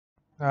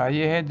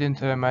You head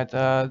into it, mate.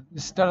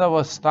 Stella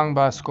was stung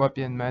by a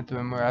scorpion, mate,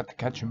 when we were out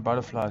catching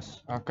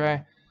butterflies.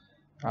 Okay?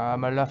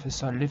 My life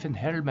is a living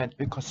hell, mate,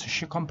 because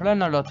she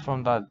complained a lot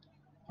from that.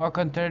 I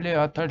can tell you,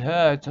 I told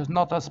her it's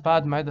not as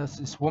bad, mate, as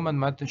this woman,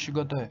 mate. She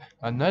got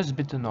a nose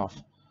bitten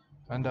off.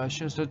 And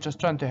she was just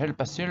trying to help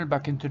a seal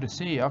back into the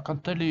sea. I can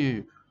tell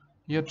you,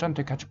 you're trying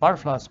to catch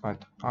butterflies,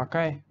 mate.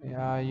 Okay?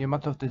 You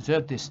might have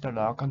deserved this,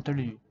 Stella. I can tell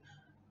you.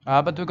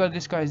 But we got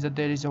this guy that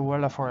there is a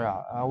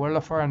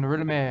welfare and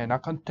real man. I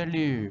can tell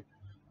you.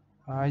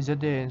 Is a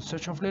day in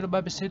search of little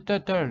baby sea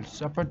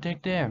turtles. I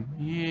protect them.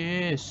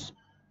 Yes.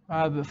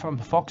 From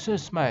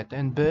foxes, mate,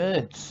 and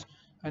birds,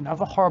 and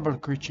other horrible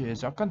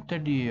creatures. I can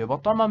tell you.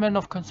 But I'm a man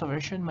of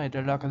conservation, mate.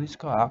 Like this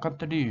guy. I can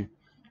tell you.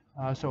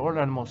 So all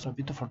animals are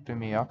beautiful to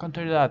me. I can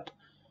tell you that.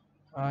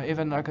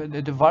 Even like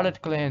the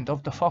violet gland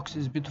of the fox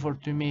is beautiful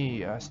to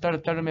me.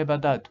 Started telling me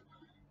about that.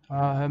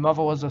 Her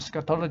mother was a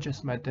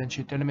scatologist, mate, and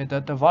she told me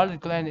that the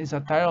violet gland is a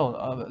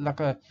tail,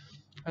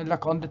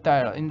 like on the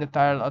tail, in the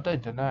tail. I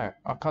don't know.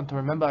 I can't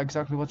remember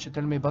exactly what she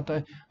told me, but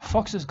the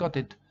foxes got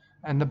it,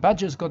 and the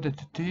badgers got it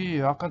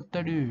too. I can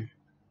tell you.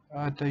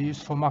 They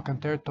used for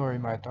marking territory,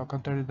 mate. I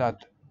can tell you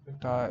that.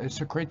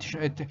 It's a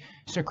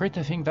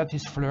creative thing that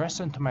is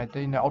fluorescent, mate,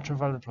 in the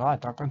ultraviolet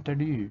light. I can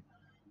tell you.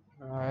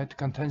 It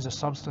contains a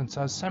substance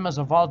same as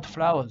the wild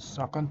flowers.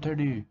 I can tell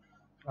you.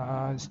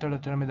 Stella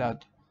tell me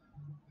that.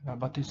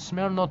 But it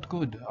smell not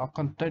good. I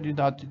can tell you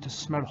that it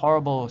smell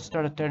horrible.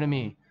 Stella telling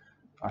me.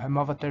 Her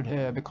mother told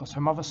her because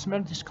her mother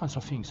smelled these kinds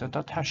of things. And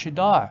that's how she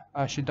died.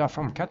 She died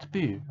from cat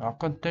pee. I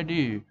can tell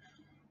you.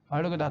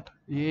 Look at that.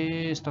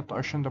 Yes, that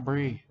ocean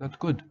debris. That's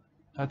good.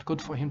 That's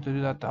good for him to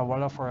do that.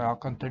 Voila for her. I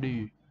can tell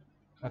you.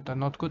 That's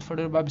not good for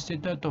the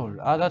babysitter turtle.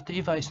 That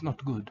Eva is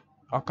not good.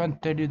 I can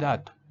tell you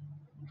that.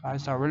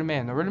 It's a real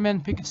man. A real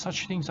man picks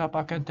such things up.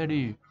 I can tell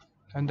you.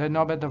 And they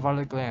know about the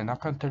violet gland. I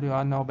can tell you.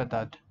 I know about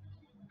that.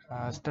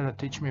 Stella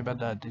teach me about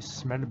that. It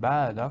smell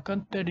bad. I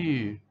can tell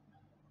you.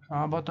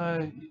 But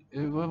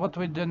what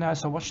we did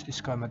is I watch this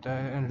guy, mate,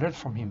 and learn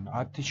from him.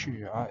 I teach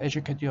you. I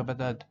educate you about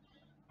that.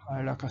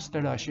 Like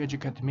Stella, she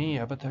educated me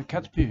about her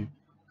cat poo.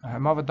 Her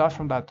mother died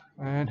from that,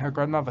 and her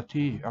grandmother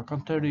too. I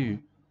can tell you.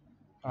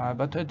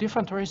 But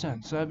different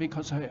reasons.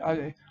 Because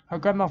her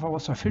grandmother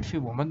was a filthy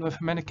woman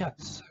with many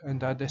cats, and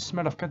the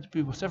smell of cat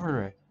poo was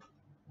everywhere.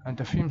 And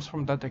the fumes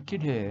from that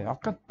killed her. I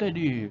can tell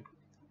you.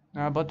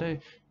 But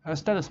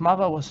Stella's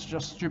mother was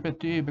just stupid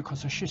too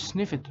because she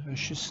sniffed it.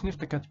 She sniffed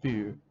the cat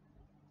poo.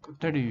 Could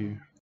tell you.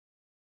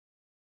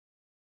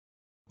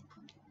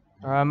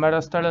 Mother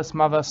Stella's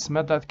mother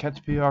smelled that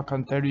cat poo. I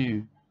can tell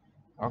you.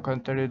 I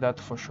can tell you that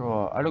for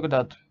sure. Look at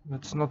that.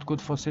 That's not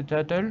good for sea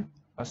turtle.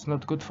 That's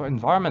not good for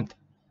environment.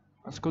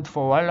 That's good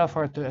for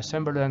wildlife to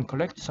assemble and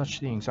collect such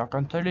things. I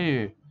can tell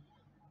you.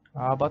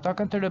 But I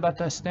can tell you about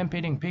the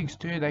stampeding pigs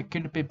too. They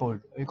kill people.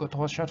 You got to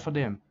watch out for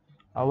them.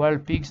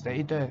 Wild pigs,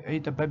 they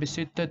eat a baby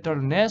sea turtle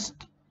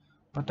nest,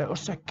 but they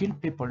also kill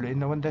people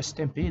when they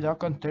stampede. I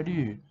can tell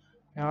you.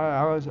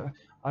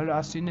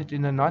 I seen it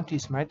in the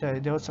 90s, mate.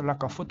 There was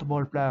like a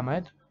football player,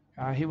 mate.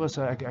 He was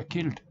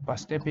killed by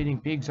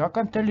stampeding pigs. I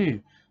can tell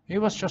you. He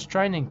was just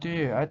training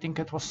too. I think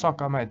it was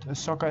soccer, mate.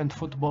 Soccer and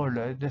football,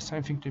 the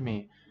same thing to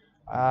me.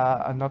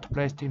 I not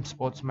play team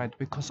sports, mate,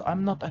 because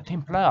I'm not a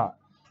team player.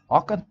 I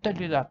can tell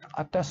you that.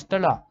 I tell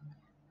Stella.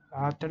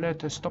 Tell her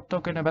to stop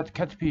talking about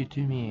cat pee to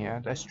me.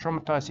 That's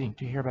traumatizing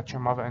to hear about your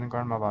mother and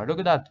grandmother. Look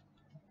at that.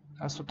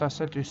 That's what I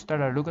said to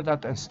Stella. Look at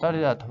that and study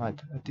that, mate.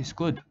 It is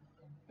good.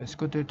 It's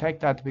good to take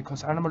that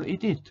because animal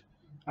eat it.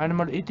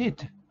 Animal eat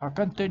it. I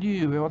can tell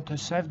you, we want to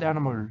save the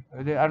animal.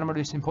 The animal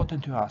is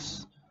important to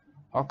us.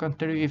 I can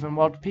tell you, even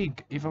wild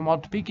pig. Even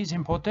wild pig is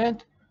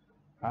important.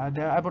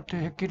 They're able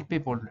to kill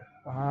people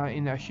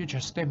in a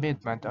huge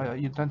stampede, man.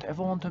 You don't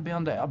ever want to be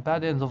on the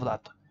bad end of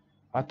that.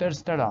 I tell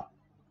Stella.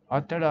 I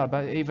tell her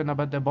about, even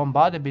about the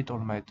bombarded beetle,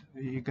 mate.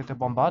 You get the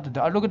bombarded.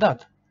 Look at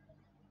that.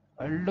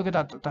 Look at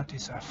that. That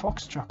is a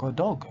fox track or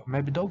dog.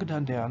 Maybe dog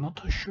down there. I'm not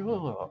too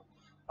sure.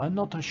 I'm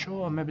not too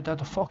sure. Maybe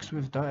that a fox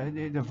with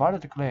the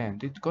violet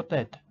gland. It got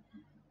that.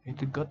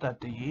 It got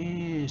that.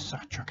 Yes,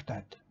 I track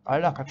that. I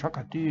like a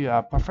tracker too.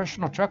 A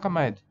professional tracker,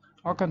 mate.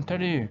 I can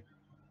tell you.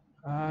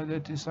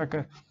 That is like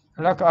a.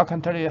 Like I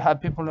can tell you how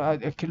people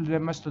kill the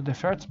most of the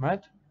ferrets,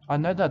 mate. I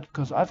know that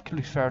because I've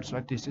killed ferrets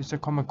like this. It's a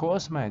common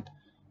course, mate.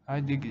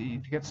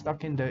 It gets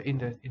stuck in the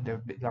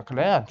like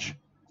ledge.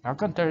 I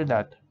can tell you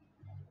that.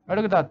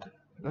 Look at that.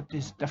 That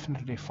is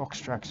definitely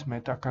fox tracks,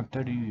 mate. I can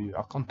tell you.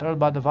 I can tell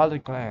by the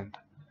violet gland.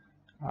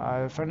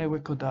 If only we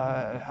could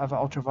have an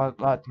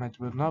ultraviolet light, mate,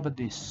 we'll know about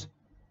this.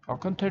 I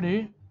can tell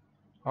you.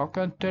 I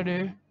can tell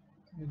you.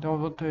 You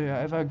don't want to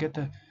ever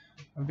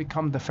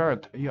become the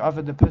ferret. You're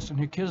either the person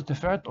who kills the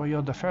ferret or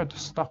you're the ferret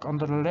stuck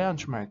under the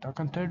ledge, mate. I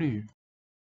can tell you.